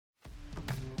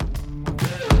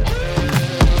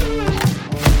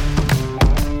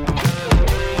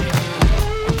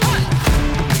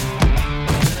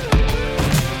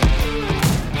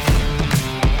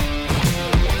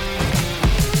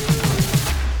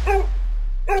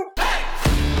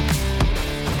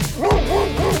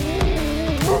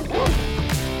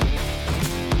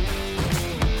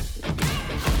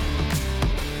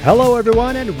Hello,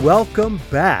 everyone, and welcome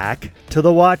back to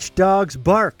the Watchdogs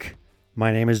Bark.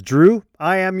 My name is Drew.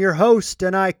 I am your host,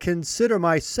 and I consider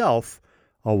myself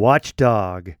a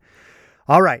watchdog.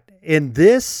 All right, in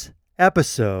this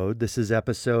episode, this is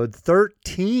episode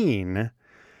 13,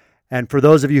 and for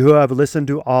those of you who have listened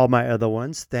to all my other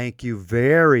ones, thank you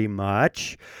very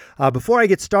much. Before I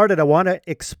get started, I want to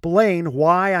explain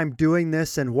why I'm doing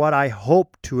this and what I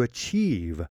hope to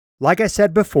achieve. Like I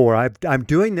said before, I'm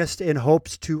doing this in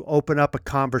hopes to open up a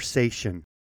conversation.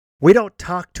 We don't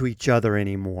talk to each other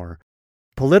anymore.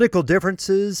 Political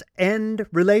differences end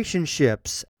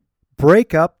relationships,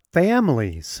 break up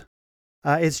families.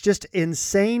 It's just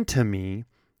insane to me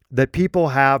that people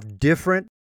have different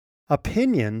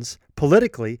opinions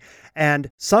politically, and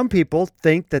some people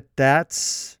think that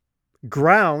that's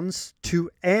grounds to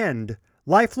end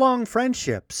lifelong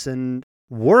friendships and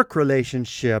work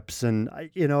relationships, and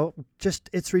just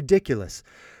it's ridiculous.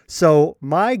 So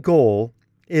my goal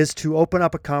is to open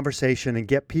up a conversation and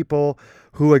get people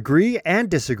who agree and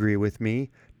disagree with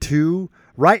me to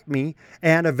write me,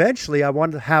 and eventually I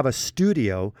want to have a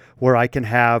studio where I can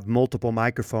have multiple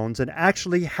microphones and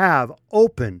actually have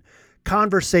open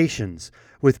conversations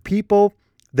with people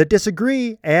that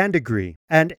disagree and agree.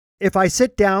 And if I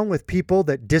sit down with people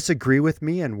that disagree with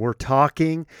me and we're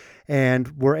talking and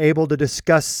we're able to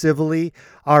discuss civilly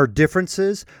our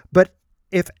differences, but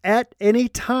if at any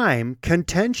time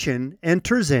contention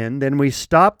enters in, then we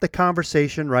stop the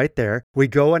conversation right there. We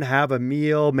go and have a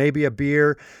meal, maybe a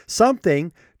beer,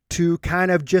 something to kind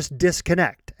of just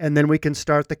disconnect, and then we can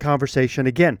start the conversation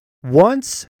again.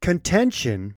 Once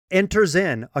contention enters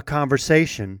in a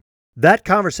conversation, that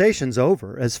conversation's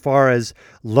over as far as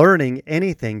learning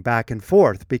anything back and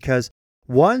forth, because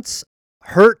once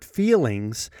hurt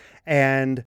feelings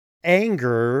and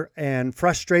anger and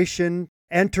frustration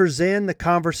enters in the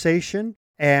conversation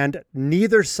and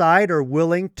neither side are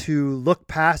willing to look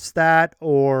past that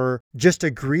or just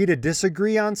agree to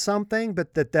disagree on something,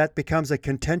 but that becomes a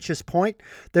contentious point,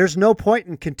 there's no point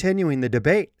in continuing the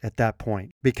debate at that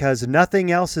point, because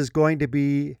nothing else is going to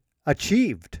be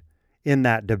achieved in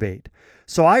that debate.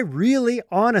 So I really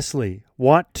honestly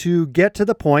want to get to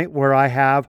the point where I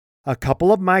have a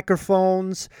couple of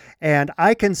microphones and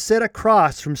I can sit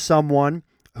across from someone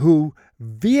who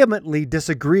vehemently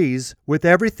disagrees with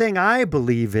everything I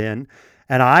believe in,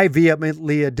 and I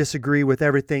vehemently disagree with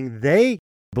everything they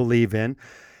believe in,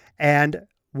 and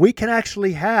we can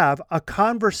actually have a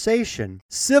conversation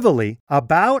civilly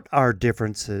about our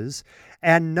differences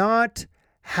and not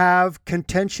have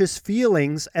contentious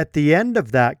feelings at the end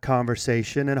of that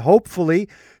conversation, and hopefully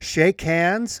shake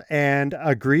hands and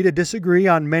agree to disagree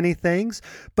on many things,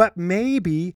 but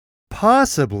maybe,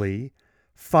 possibly,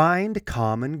 find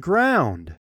common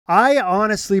ground. I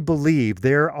honestly believe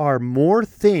there are more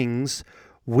things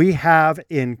we have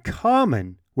in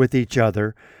common with each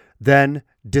other than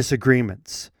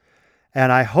disagreements.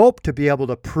 And I hope to be able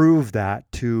to prove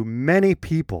that to many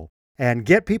people and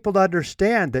get people to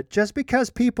understand that just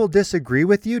because people disagree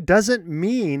with you doesn't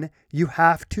mean you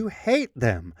have to hate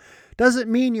them, doesn't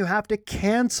mean you have to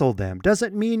cancel them,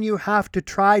 doesn't mean you have to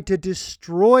try to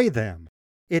destroy them.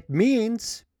 It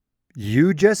means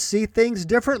you just see things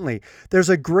differently. There's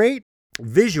a great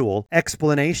visual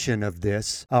explanation of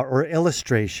this or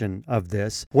illustration of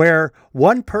this, where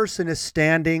one person is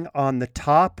standing on the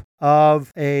top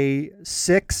of a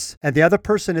 6 and the other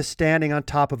person is standing on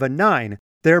top of a 9.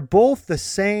 They're both the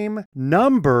same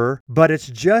number, but it's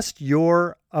just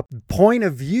your point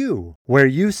of view where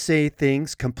you see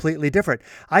things completely different.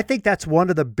 I think that's one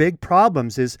of the big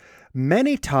problems is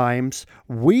many times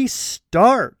we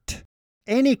start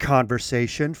any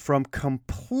conversation from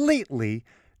completely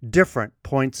different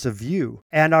points of view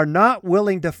and are not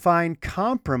willing to find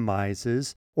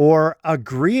compromises or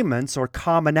agreements or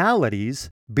commonalities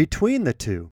between the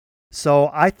two. So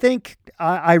I think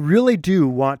I really do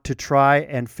want to try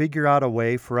and figure out a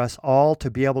way for us all to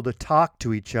be able to talk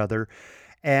to each other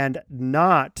and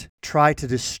not try to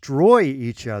destroy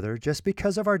each other just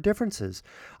because of our differences.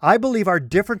 I believe our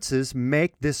differences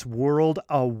make this world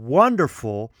a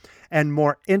wonderful and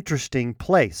more interesting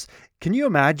place. Can you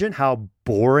imagine how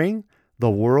boring the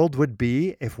world would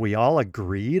be if we all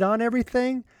agreed on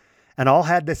everything and all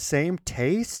had the same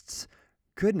tastes?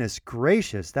 Goodness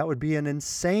gracious, that would be an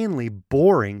insanely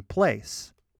boring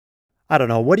place. I don't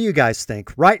know. What do you guys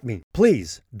think? Write me,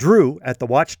 please.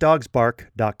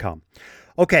 Drew@thewatchdogsbark.com.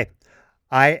 Okay,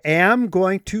 I am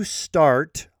going to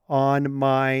start on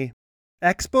my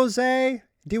expose, do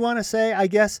you want to say, I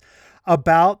guess,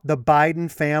 about the Biden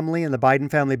family and the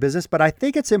Biden family business, but I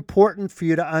think it's important for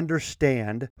you to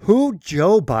understand who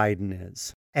Joe Biden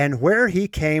is and where he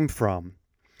came from.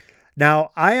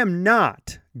 Now, I am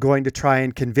not going to try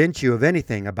and convince you of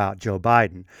anything about Joe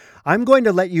Biden. I'm going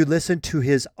to let you listen to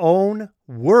his own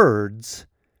words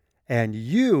and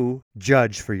you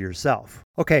judge for yourself.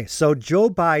 Okay, so Joe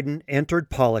Biden entered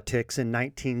politics in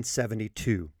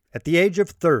 1972 at the age of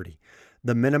 30,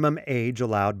 the minimum age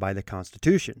allowed by the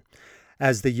Constitution,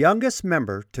 as the youngest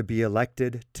member to be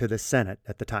elected to the Senate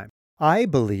at the time. I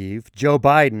believe Joe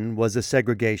Biden was a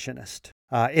segregationist.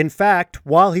 In fact,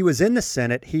 while he was in the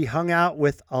Senate, he hung out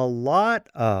with a lot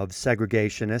of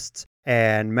segregationists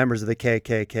and members of the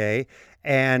KKK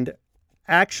and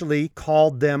actually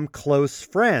called them close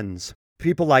friends.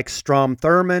 People like Strom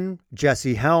Thurmond,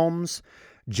 Jesse Helms,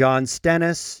 John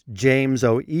Stennis, James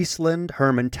O. Eastland,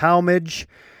 Herman Talmadge,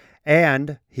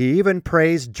 and he even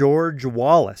praised George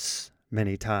Wallace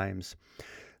many times.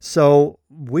 So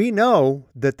we know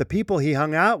that the people he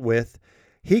hung out with,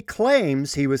 he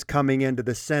claims he was coming into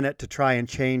the Senate to try and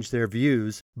change their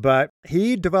views, but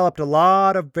he developed a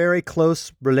lot of very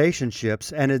close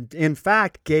relationships and in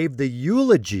fact gave the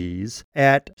eulogies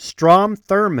at Strom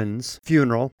Thurmond's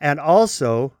funeral and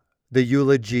also the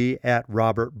eulogy at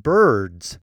Robert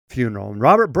Byrd's funeral. And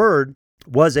Robert Byrd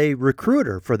was a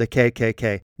recruiter for the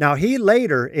KKK. Now, he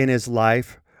later in his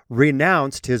life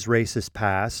renounced his racist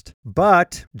past,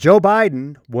 but Joe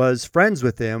Biden was friends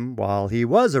with him while he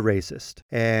was a racist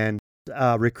and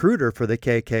a recruiter for the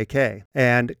KKK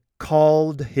and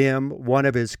called him one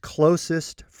of his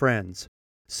closest friends.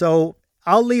 So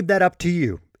I'll leave that up to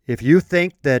you. If you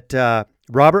think that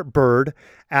Robert Byrd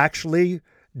actually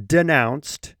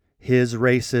denounced his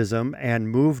racism and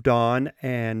moved on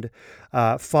and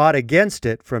fought against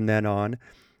it from then on,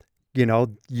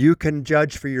 you can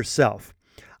judge for yourself.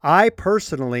 I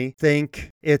personally think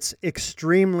it's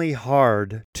extremely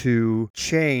hard to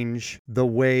change the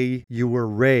way you were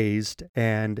raised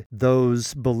and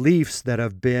those beliefs that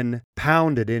have been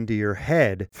pounded into your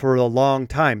head for a long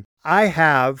time. I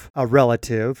have a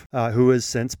relative who has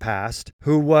since passed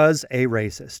who was a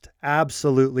racist.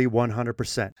 Absolutely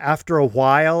 100%. After a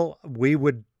while, we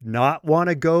would not want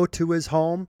to go to his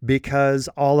home because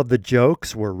all of the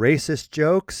jokes were racist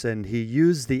jokes and he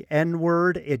used the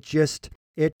N-word.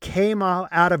 It came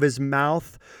out of his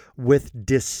mouth with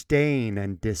disdain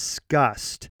and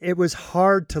disgust. It was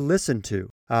hard to listen to.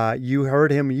 You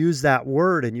heard him use that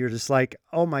word and you're just like,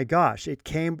 oh my gosh,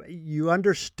 you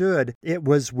understood it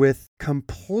was with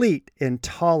complete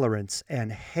intolerance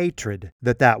and hatred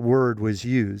that word was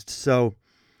used. So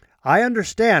I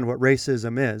understand what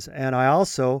racism is. And I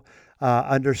also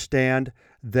understand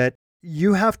that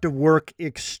you have to work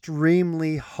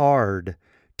extremely hard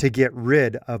to get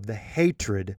rid of the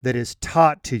hatred that is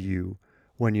taught to you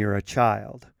when you're a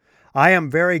child. I am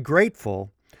very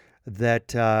grateful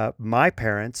that my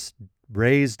parents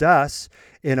raised us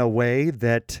in a way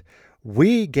that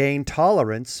we gained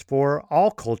tolerance for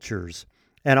all cultures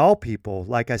and all people.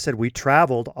 Like I said, we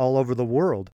traveled all over the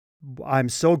world. I'm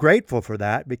so grateful for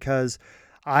that because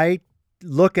I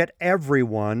look at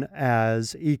everyone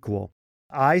as equal.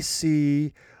 I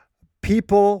see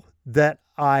people that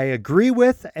I agree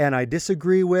with and I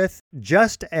disagree with.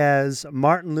 Just as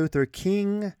Martin Luther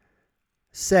King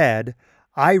said,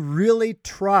 I really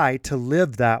try to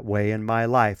live that way in my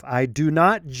life. I do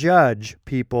not judge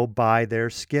people by their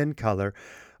skin color,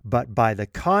 but by the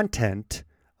content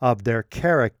of their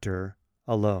character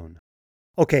alone.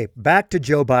 Okay, back to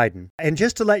Joe Biden. And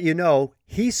just to let you know,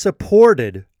 he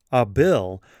supported a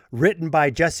bill written by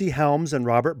Jesse Helms and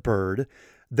Robert Byrd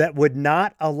that would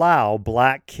not allow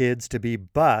black kids to be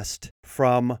bused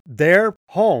from their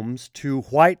homes to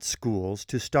white schools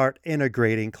to start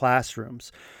integrating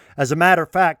classrooms. As a matter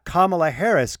of fact, Kamala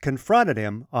Harris confronted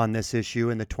him on this issue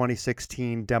in the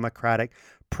 2016 Democratic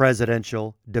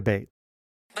presidential debate.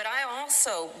 But I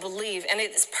also believe, and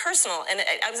it's personal, and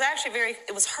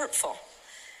it was hurtful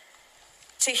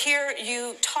to hear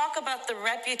you talk about the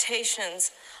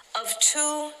reputations of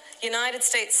two United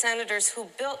States senators who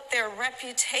built their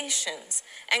reputations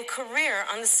and career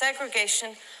on the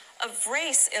segregation of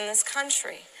race in this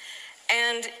country.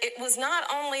 And it was not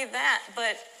only that,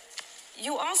 but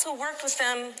you also worked with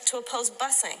them to oppose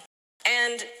busing.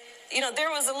 And, there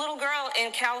was a little girl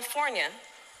in California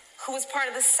who was part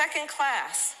of the second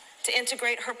class to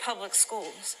integrate her public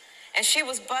schools. And she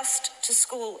was bused to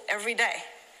school every day.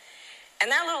 And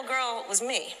that little girl was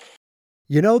me.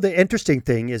 The interesting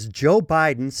thing is Joe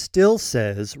Biden still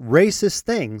says racist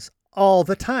things all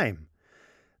the time.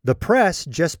 The press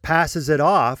just passes it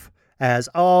off as,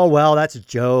 oh, well, that's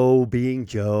Joe being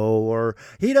Joe, or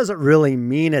he doesn't really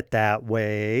mean it that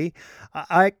way.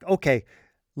 Okay,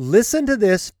 listen to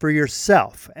this for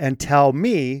yourself and tell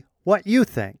me what you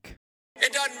think.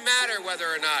 It doesn't matter whether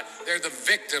or not they're the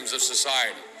victims of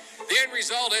society. The end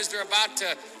result is they're about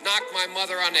to knock my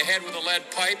mother on the head with a lead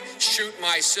pipe, shoot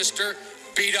my sister,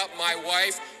 beat up my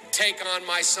wife, take on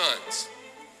my sons.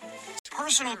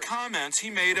 Personal comments he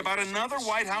made about another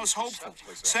White House hopeful,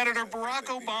 Senator Barack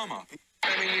Obama.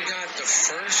 I mean, you got the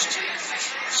first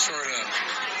sort of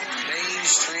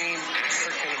mainstream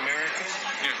African American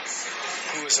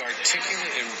who is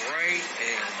articulate and bright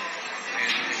and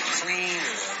clean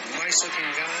and a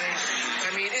nice-looking guy.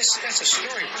 I mean, that's a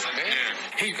storybook, man.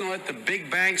 He's going to let the big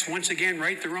banks once again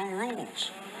write their own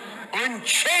rules.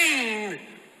 Unchain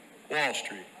Wall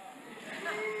Street.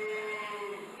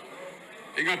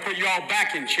 They're going to put you all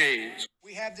back in chains.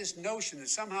 We have this notion that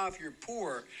somehow if you're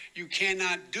poor, you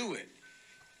cannot do it.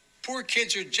 Poor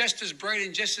kids are just as bright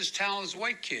and just as talented as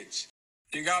white kids.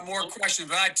 You got more questions,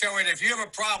 but I tell you, if you have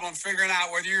a problem figuring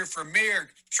out whether you're for me or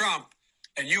Trump,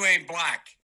 and you ain't black.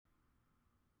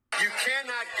 You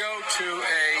cannot go to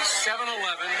a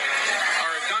 7-Eleven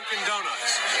or a Dunkin'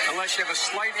 Donuts unless you have a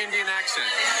slight Indian accent.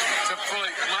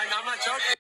 I'm not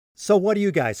joking. So what do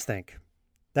you guys think?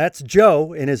 That's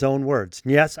Joe in his own words.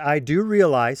 Yes, I do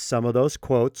realize some of those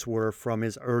quotes were from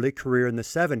his early career in the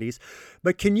 70s,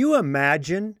 but can you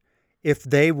imagine if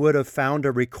they would have found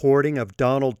a recording of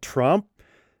Donald Trump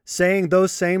saying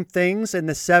those same things in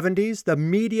the 70s? The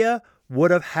media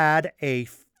would have had a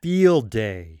field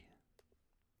day.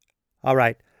 All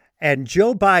right, and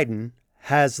Joe Biden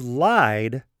has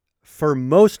lied for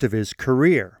most of his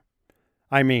career.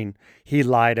 I mean, he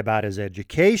lied about his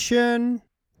education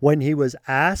when he was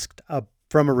asked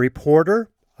from a reporter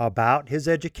about his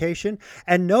education.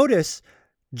 And notice,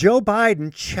 Joe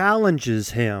Biden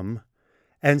challenges him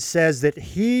and says that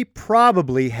he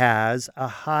probably has a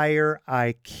higher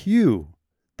IQ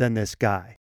than this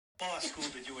guy. What law school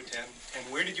did you attend,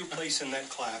 and where did you place in that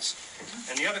class?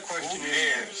 And the other question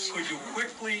is, could you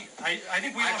quickly, I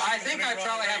think I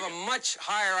probably have a much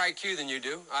higher IQ than you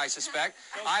do, I suspect.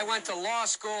 I went to law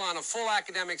school on a full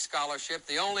academic scholarship,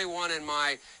 the only one in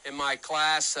my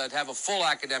class to have a full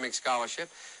academic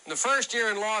scholarship. In the first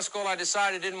year in law school, I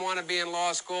decided I didn't want to be in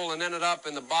law school and ended up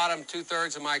in the bottom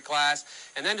two-thirds of my class,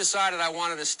 and then decided I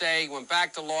wanted to stay, went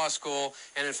back to law school,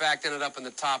 and in fact ended up in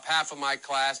the top half of my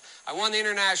class. I won the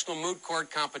international moot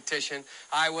court competition.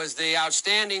 I was the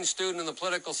outstanding student in the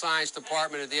political science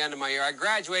department at the end of my year. I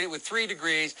graduated with 3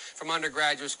 degrees from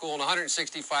undergraduate school and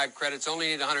 165 credits, only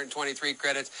need 123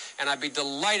 credits, and I'd be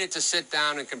delighted to sit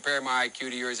down and compare my IQ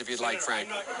to yours if you'd like, Frank.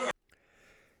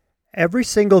 Every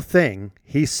single thing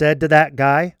he said to that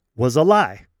guy was a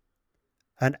lie.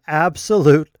 An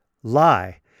absolute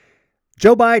lie.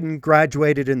 Joe Biden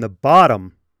graduated in the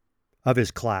bottom of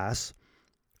his class.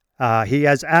 He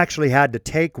has actually had to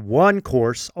take one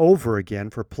course over again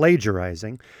for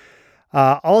plagiarizing.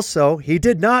 Also, he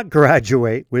did not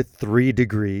graduate with 3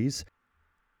 degrees.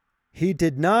 He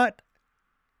did not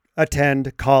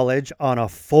attend college on a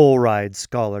full ride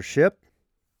scholarship.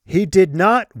 He did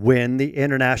not win the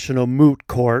international moot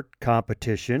court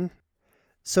competition.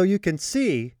 So you can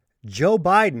see Joe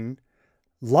Biden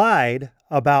lied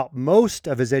about most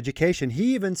of his education.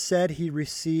 He even said he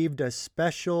received a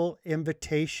special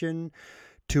invitation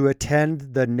to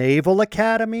attend the Naval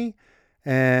Academy,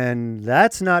 and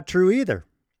that's not true either.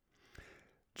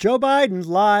 Joe Biden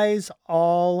lies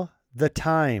all the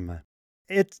time.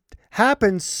 It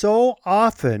happens so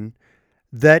often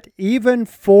that even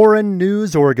foreign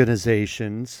news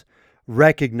organizations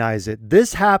recognize it.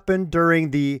 This happened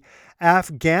during the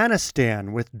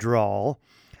Afghanistan withdrawal,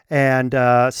 and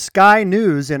Sky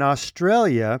News in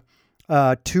Australia,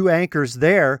 2 anchors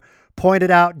there,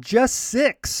 pointed out just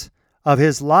 6 of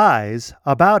his lies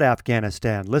about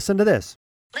Afghanistan. Listen to this.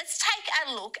 Let's take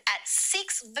a look at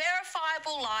 6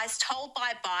 verifiable lies told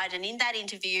by Biden in that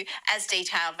interview, as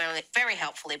detailed very, very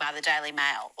helpfully by the Daily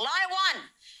Mail. Lie 1.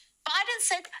 Biden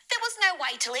said there was no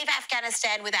way to leave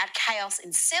Afghanistan without chaos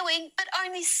ensuing, but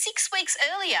only 6 weeks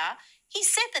earlier, he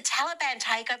said the Taliban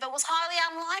takeover was highly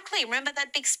unlikely. Remember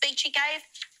that big speech he gave?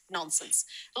 Nonsense.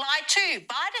 Lie 2.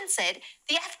 Biden said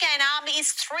the Afghan army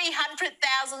is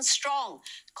 300,000 strong.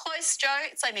 Close, Joe.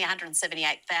 It's only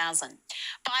 178,000.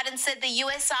 Biden said the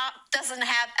US doesn't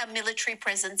have a military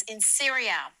presence in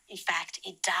Syria. In fact,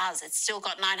 it does. It's still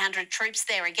got 900 troops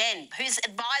there again. Who's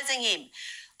advising him?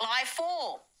 Lie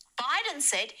 4. Biden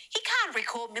said he can't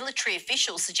recall military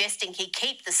officials suggesting he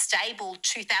keep the stable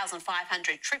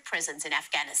 2,500 troop presence in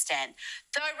Afghanistan,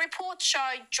 though reports show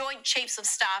Joint Chiefs of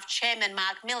Staff Chairman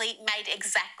Mark Milley made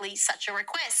exactly such a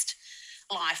request.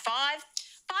 Lie 5.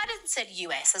 Biden said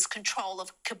US has control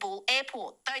of Kabul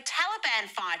airport, though Taliban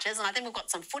fighters, and I think we've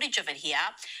got some footage of it here,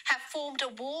 have formed a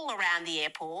wall around the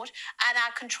airport and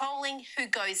are controlling who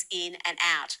goes in and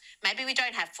out. Maybe we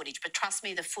don't have footage, but trust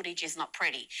me, the footage is not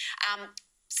pretty.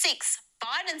 6,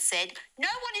 Biden said no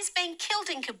one is being killed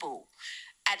in Kabul.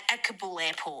 At Kabul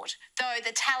airport, though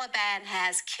the Taliban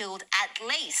has killed at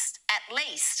least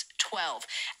 12.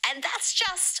 And that's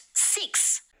just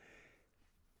 6.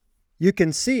 You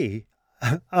can see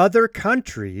other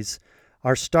countries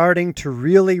are starting to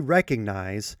really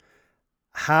recognize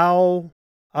how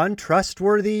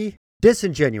untrustworthy,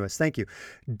 disingenuous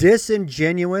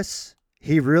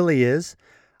he really is.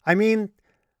 I mean,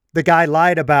 the guy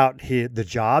lied about the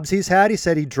jobs he's had. He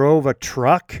said he drove a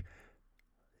truck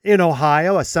in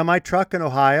Ohio, a semi-truck in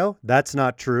Ohio. That's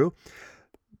not true.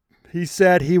 He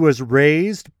said he was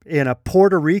raised in a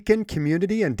Puerto Rican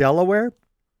community in Delaware.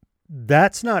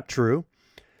 That's not true.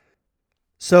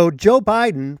 So Joe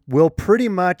Biden will pretty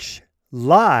much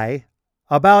lie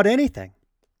about anything.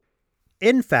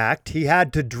 In fact, he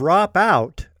had to drop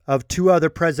out of 2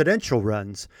 other presidential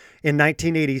runs. In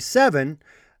 1987,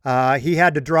 he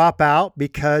had to drop out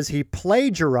because he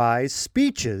plagiarized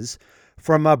speeches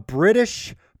from a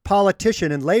British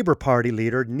politician and Labour Party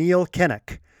leader, Neil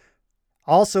Kinnock.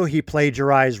 Also, he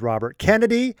plagiarized Robert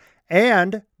Kennedy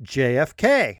and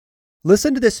JFK.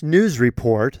 Listen to this news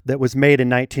report that was made in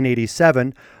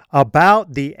 1987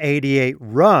 about the 88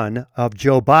 run of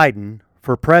Joe Biden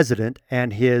for president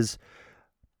and his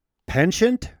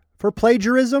penchant for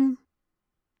plagiarism.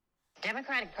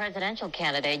 Democratic presidential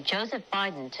candidate Joseph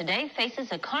Biden today faces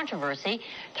a controversy.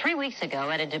 3 weeks ago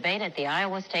at a debate at the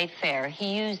Iowa State Fair,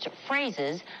 he used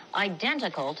phrases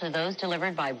identical to those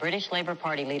delivered by British Labour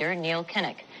Party leader Neil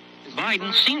Kinnock.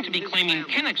 Biden seemed to be claiming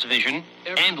Kinnock's vision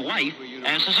and life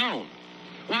as his own.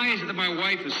 Why is it that my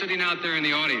wife is sitting out there in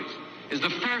the audience, is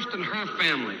the first in her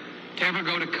family to ever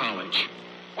go to college?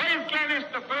 Why is Gladys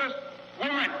the first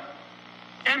woman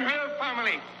in her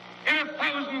family in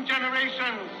 1,000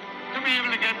 generations to be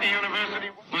able to get the university?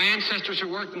 My ancestors who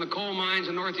worked in the coal mines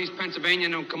in northeast Pennsylvania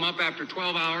don't come up after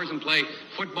 12 hours and play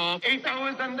football. 8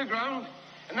 hours underground,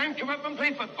 and then come up and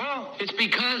play football. It's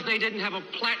because they didn't have a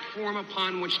platform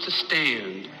upon which to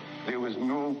stand. There was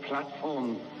no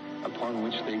platform upon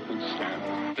which they could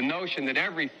stand. The notion that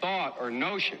every thought or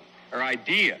notion or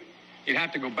idea you'd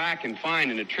have to go back and find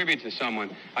and attribute to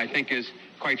someone, I think is,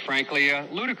 quite frankly,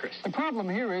 ludicrous. The problem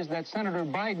here is that Senator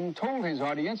Biden told his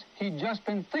audience he'd just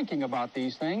been thinking about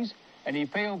these things, and he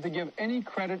failed to give any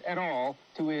credit at all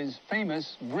to his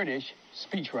famous British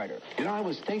speechwriter. You know, I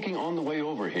was thinking on the way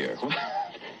over here.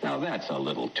 Now, that's a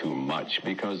little too much,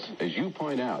 because, as you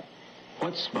point out,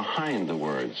 what's behind the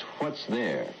words? What's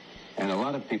there? And a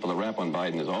lot of people, the rap on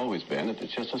Biden has always been that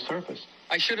it's just a surface.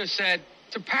 I should have said,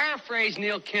 to paraphrase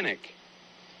Neil Kinnock,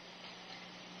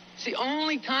 it's the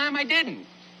only time I didn't,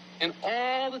 and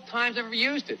all the times I've ever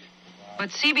used it. But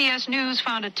CBS News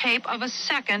found a tape of a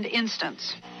second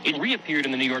instance. It reappeared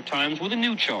in the New York Times with a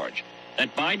new charge,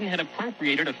 that Biden had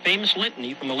appropriated a famous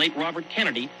litany from the late Robert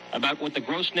Kennedy about what the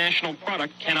gross national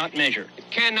product cannot measure. It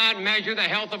cannot measure the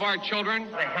health of our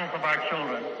children, The health of our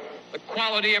children, the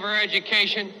quality of our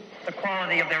education, the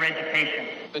quality of their education,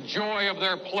 the joy of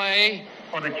their play,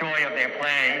 or the joy of their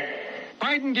play.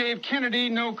 Biden gave Kennedy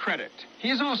no credit. He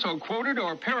has also quoted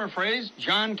or paraphrased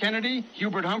John Kennedy,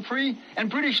 Hubert Humphrey, and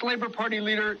British Labour Party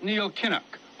leader Neil Kinnock,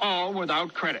 all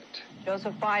without credit.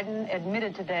 Joseph Biden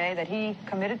admitted today that he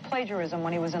committed plagiarism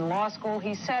when he was in law school.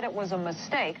 He said it was a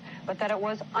mistake, but that it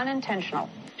was unintentional.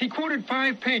 He quoted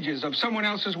 5 pages of someone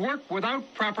else's work without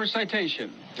proper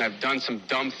citation. I've done some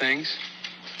dumb things,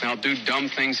 and I'll do dumb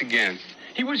things again.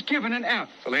 He was given an F.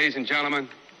 So, ladies and gentlemen,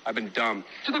 I've been dumb.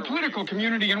 To the political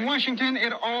community in Washington,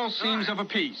 it all seems of a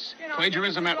piece.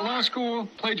 Plagiarism at law school,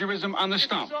 plagiarism on the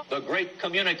stump. The great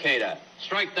communicator.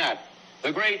 Strike that.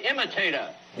 The great imitator.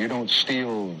 You don't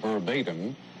steal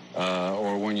verbatim,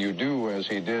 or when you do, as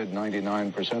he did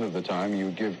 99% of the time, you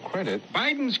give credit.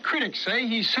 Biden's critics say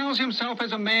he sells himself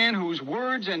as a man whose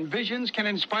words and visions can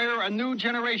inspire a new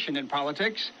generation in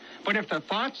politics. But if the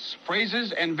thoughts,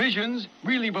 phrases, and visions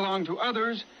really belong to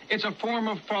others, it's a form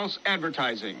of false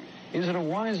advertising. Is it a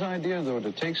wise idea, though,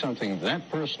 to take something that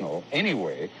personal,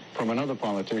 anyway, from another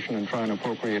politician and try and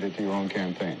appropriate it to your own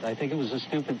campaign? I think it was a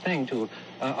stupid thing to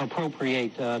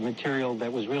appropriate material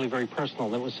that was really very personal,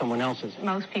 that was someone else's.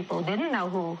 Most people didn't know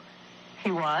who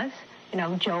he was,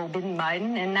 Joe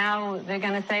Biden, and now they're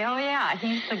going to say, oh, yeah,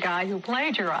 he's the guy who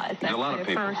plagiarized. That's a lot of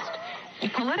people.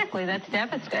 Politically, that's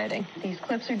devastating. These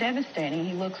clips are devastating.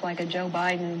 He looks like a Joe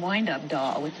Biden wind-up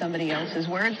doll with somebody else's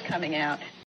words coming out.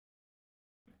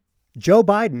 Joe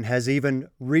Biden has even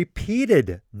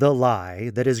repeated the lie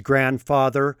that his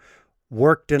grandfather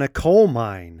worked in a coal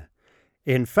mine.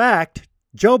 In fact,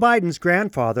 Joe Biden's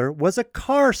grandfather was a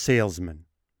car salesman.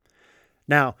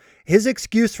 Now, his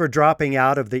excuse for dropping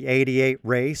out of the '88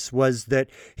 race was that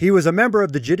he was a member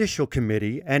of the Judicial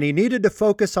Committee and he needed to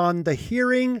focus on the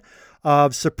hearing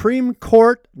of Supreme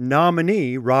Court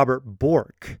nominee Robert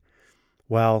Bork.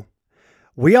 Well,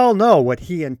 we all know what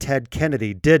he and Ted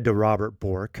Kennedy did to Robert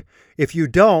Bork. If you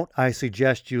don't, I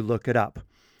suggest you look it up.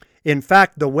 In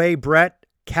fact, the way Brett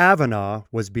Kavanaugh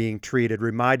was being treated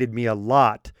reminded me a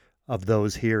lot of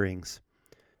those hearings.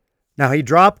 Now, he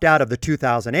dropped out of the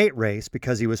 2008 race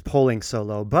because he was polling so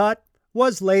low, but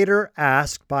was later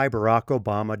asked by Barack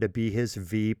Obama to be his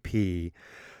VP.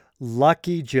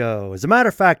 Lucky Joe. As a matter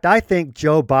of fact, I think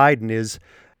Joe Biden is,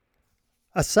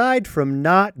 aside from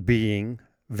not being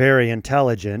very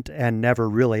intelligent and never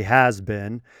really has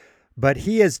been, but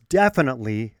he is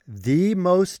definitely the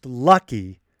most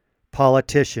lucky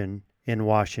politician in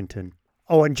Washington.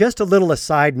 Oh, and just a little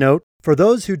aside note, for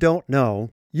those who don't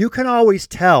know, you can always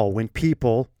tell when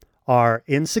people are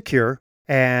insecure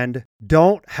and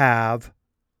don't have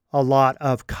a lot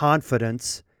of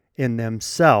confidence in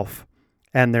themselves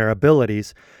and their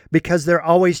abilities because they're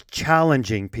always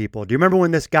challenging people. Do you remember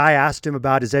when this guy asked him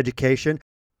about his education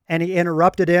and he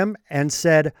interrupted him and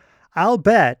said, "I'll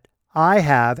bet I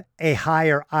have a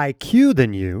higher IQ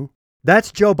than you"?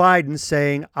 That's Joe Biden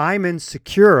saying, I'm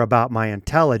insecure about my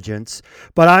intelligence,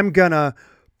 but I'm going to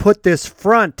put this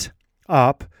front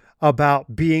up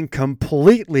about being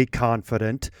completely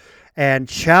confident and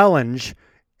challenge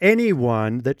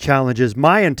anyone that challenges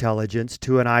my intelligence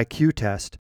to an IQ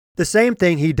test. The same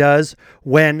thing he does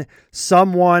when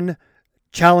someone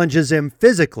challenges him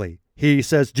physically. He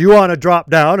says, "Do you want to drop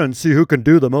down and see who can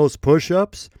do the most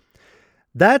push-ups?"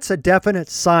 That's a definite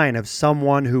sign of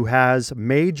someone who has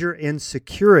major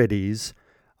insecurities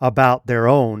about their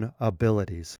own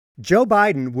abilities. Joe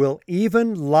Biden will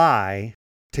even lie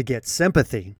to get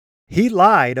sympathy. He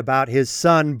lied about his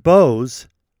son Beau's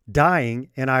dying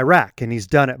in Iraq, and he's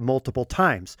done it multiple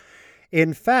times.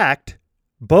 In fact,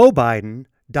 Beau Biden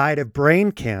died of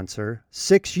brain cancer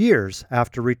 6 years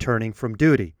after returning from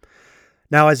duty.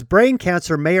 Now, his brain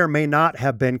cancer may or may not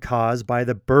have been caused by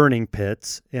the burning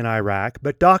pits in Iraq,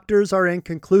 but doctors are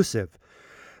inconclusive.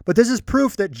 But this is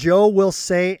proof that Joe will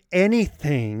say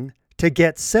anything to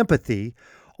get sympathy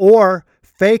or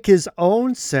fake his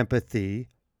own sympathy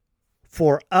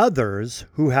for others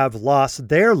who have lost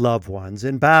their loved ones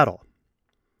in battle.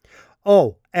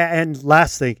 Oh, and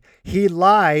last thing, he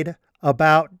lied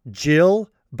about Jill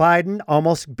Biden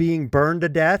almost being burned to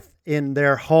death in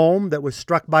their home that was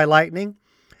struck by lightning.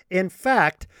 In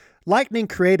fact, lightning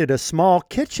created a small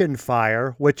kitchen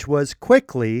fire, which was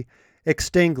quickly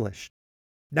extinguished.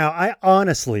 Now, I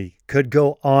honestly could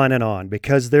go on and on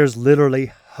because there's literally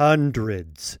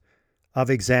hundreds of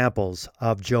examples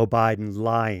of Joe Biden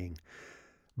lying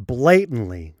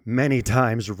blatantly many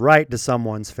times right to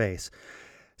someone's face.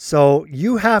 So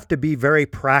you have to be very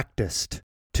practiced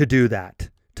to do that,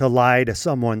 to lie to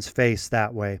someone's face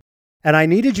that way. And I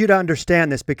needed you to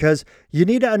understand this because you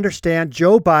need to understand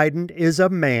Joe Biden is a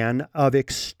man of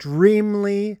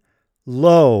extremely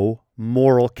low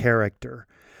moral character.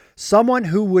 Someone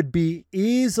who would be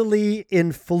easily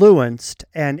influenced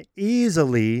and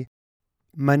easily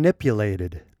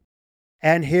manipulated.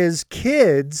 And his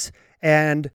kids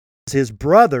and his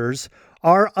brothers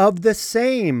are of the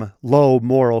same low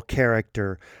moral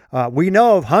character. We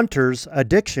know of Hunter's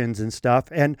addictions and stuff,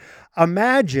 and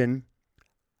imagine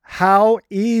how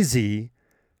easy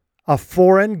a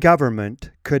foreign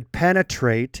government could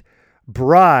penetrate,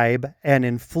 bribe, and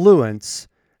influence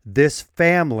this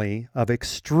family of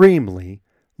extremely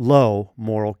low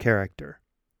moral character.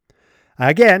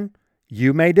 Again,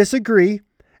 you may disagree,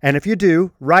 and if you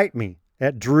do, write me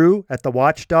at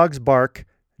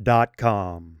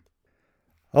drew@thewatchdogsbark.com.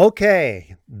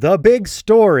 Okay, the big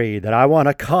story that I want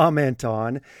to comment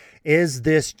on is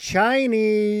this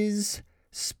Chinese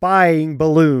spying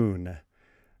balloon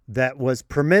that was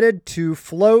permitted to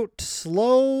float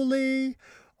slowly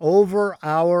over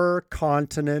our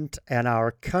continent and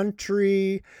our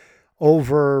country,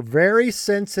 over very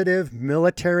sensitive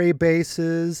military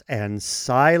bases and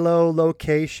silo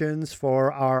locations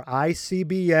for our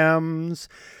ICBMs.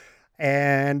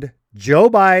 And Joe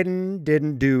Biden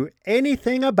didn't do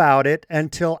anything about it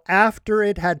until after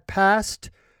it had passed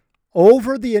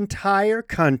over the entire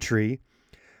country,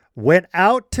 went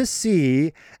out to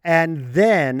sea, and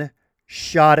then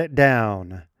shot it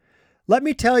down. Let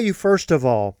me tell you, first of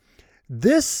all,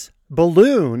 this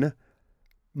balloon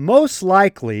most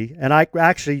likely, and I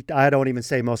don't even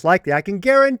say most likely, I can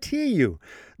guarantee you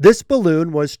this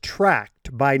balloon was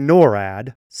tracked by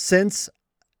NORAD since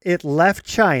it left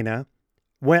China,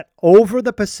 went over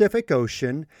the Pacific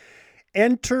Ocean,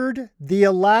 entered the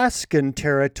Alaskan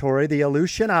territory, the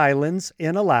Aleutian Islands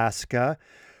in Alaska,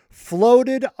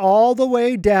 floated all the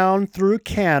way down through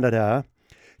Canada,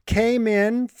 came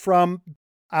in from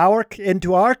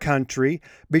into our country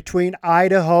between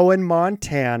Idaho and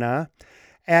Montana,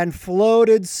 and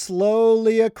floated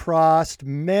slowly across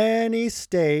many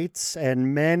states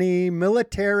and many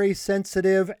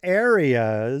military-sensitive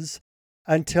areas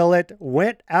until it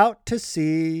went out to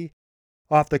sea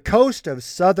off the coast of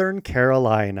Southern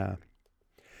Carolina.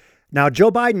 Now,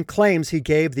 Joe Biden claims he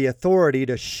gave the authority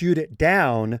to shoot it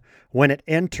down when it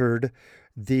entered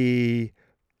the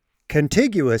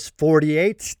contiguous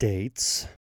 48 states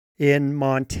in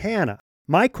Montana.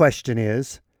 My question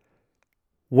is,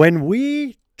 when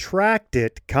we tracked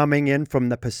it coming in from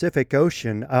the Pacific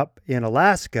Ocean up in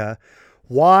Alaska,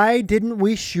 why didn't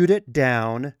we shoot it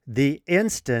down the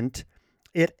instant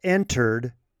it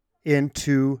entered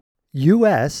into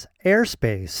U.S.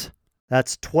 airspace?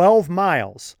 That's 12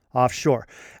 miles offshore.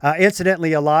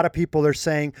 Incidentally, a lot of people are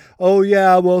saying, oh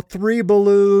yeah, well, 3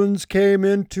 balloons came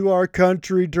into our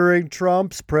country during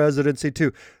Trump's presidency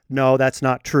too. No, that's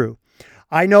not true.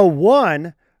 I know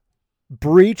one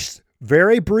breached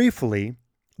very briefly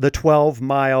the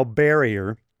 12-mile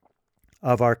barrier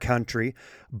of our country,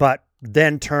 but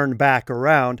then turned back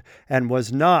around and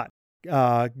was not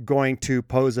going to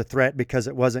pose a threat because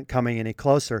it wasn't coming any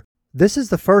closer. This is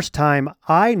the first time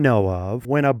I know of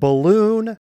when a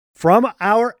balloon from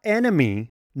our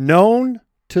enemy, known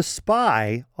to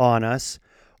spy on us,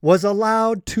 was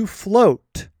allowed to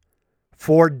float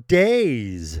for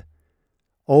days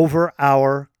over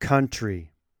our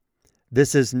country.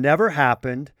 This has never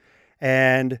happened,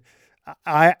 and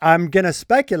I'm going to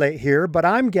speculate here, but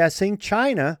I'm guessing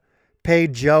China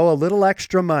paid Joe a little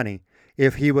extra money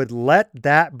if he would let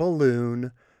that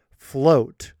balloon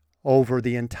float over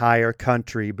the entire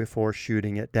country before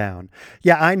shooting it down.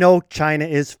 Yeah, I know China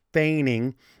is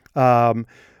feigning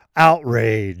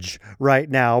outrage right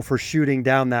now for shooting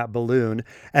down that balloon,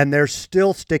 and they're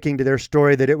still sticking to their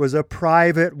story that it was a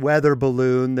private weather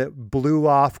balloon that blew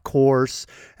off course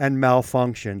and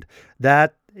malfunctioned.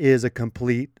 That is a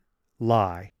complete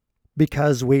lie,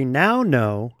 because we now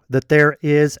know that there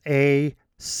is a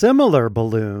similar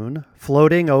balloon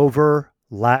floating over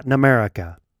Latin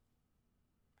America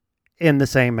in the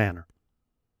same manner.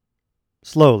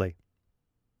 Slowly.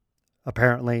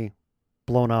 Apparently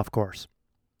blown off course.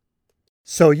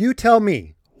 So you tell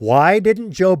me, why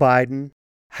didn't Joe Biden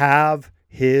have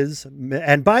his...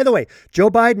 And by the way, Joe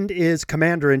Biden is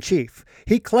commander-in-chief.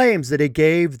 He claims that he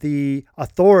gave the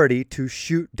authority to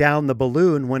shoot down the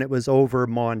balloon when it was over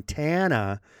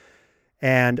Montana,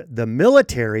 and the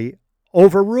military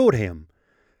overruled him.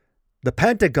 The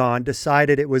Pentagon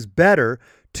decided it was better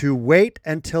to wait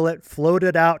until it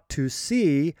floated out to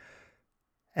sea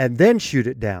and then shoot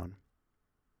it down.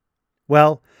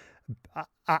 Well,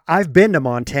 I've been to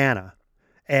Montana,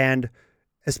 and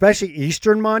especially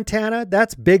eastern Montana,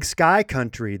 that's big sky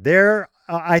country. There,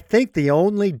 I think the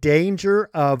only danger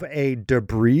of a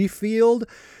debris field,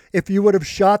 if you would have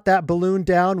shot that balloon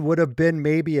down, would have been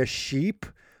maybe a sheep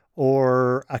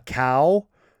or a cow.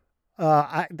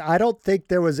 I don't think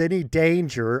there was any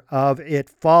danger of it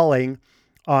falling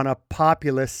on a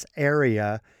populous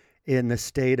area in the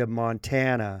state of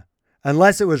Montana,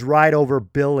 unless it was right over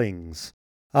Billings.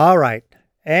 All right.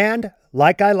 And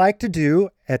like I like to do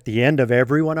at the end of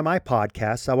every one of my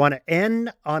podcasts, I want to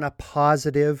end on a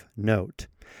positive note.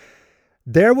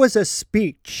 There was a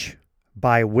speech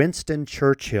by Winston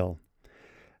Churchill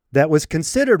that was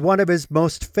considered one of his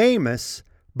most famous,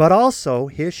 but also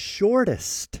his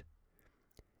shortest.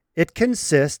 It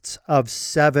consists of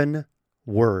 7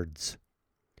 words.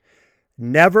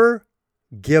 Never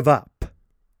give up.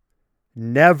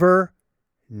 Never,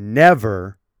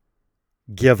 never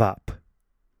give up.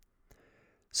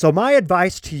 So my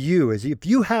advice to you is, if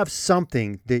you have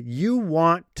something that you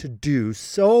want to do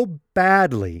so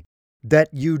badly that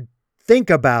you think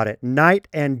about it night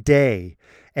and day,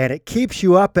 and it keeps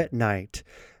you up at night,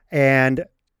 and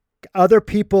other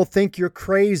people think you're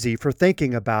crazy for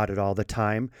thinking about it all the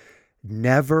time,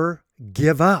 never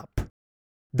give up.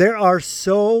 There are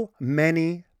so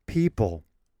many people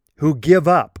who give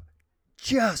up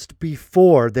just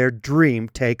before their dream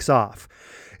takes off.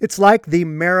 It's like the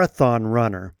marathon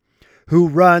runner who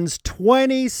runs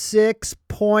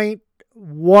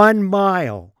 26.1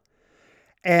 mile,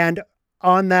 and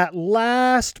on that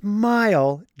last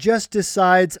mile just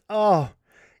decides, oh,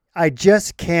 I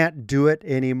just can't do it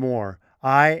anymore.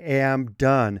 I am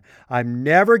done. I'm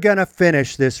never going to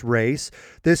finish this race.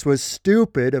 This was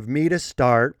stupid of me to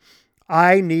start.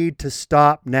 I need to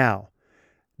stop now.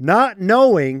 Not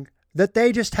knowing that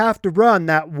they just have to run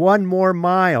that 1 more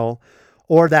mile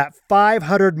or that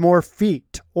 500 more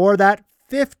feet or that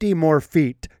 50 more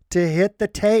feet to hit the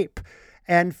tape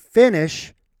and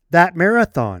finish that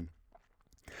marathon.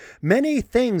 Many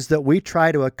things that we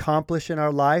try to accomplish in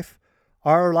our life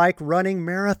are like running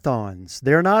marathons.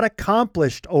 They're not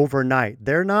accomplished overnight.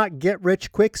 They're not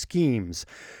get-rich-quick schemes.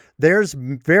 There's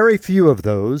very few of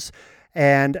those.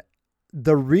 And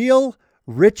the real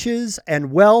riches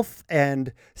and wealth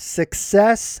and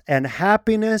success and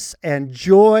happiness and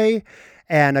joy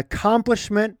and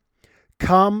accomplishment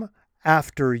come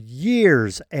after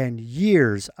years and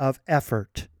years of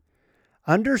effort.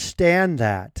 Understand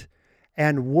that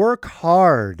and work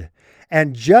hard.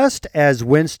 And just as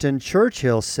Winston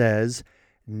Churchill says,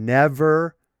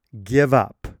 never give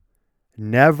up.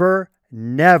 Never,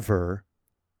 never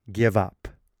give up.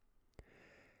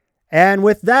 And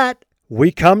with that,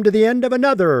 we come to the end of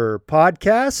another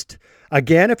podcast.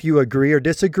 Again, if you agree or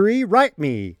disagree, write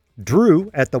me,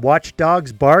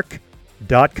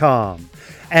 drew@thewatchdogsbark.com.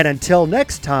 And until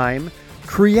next time,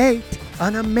 create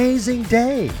an amazing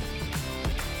day.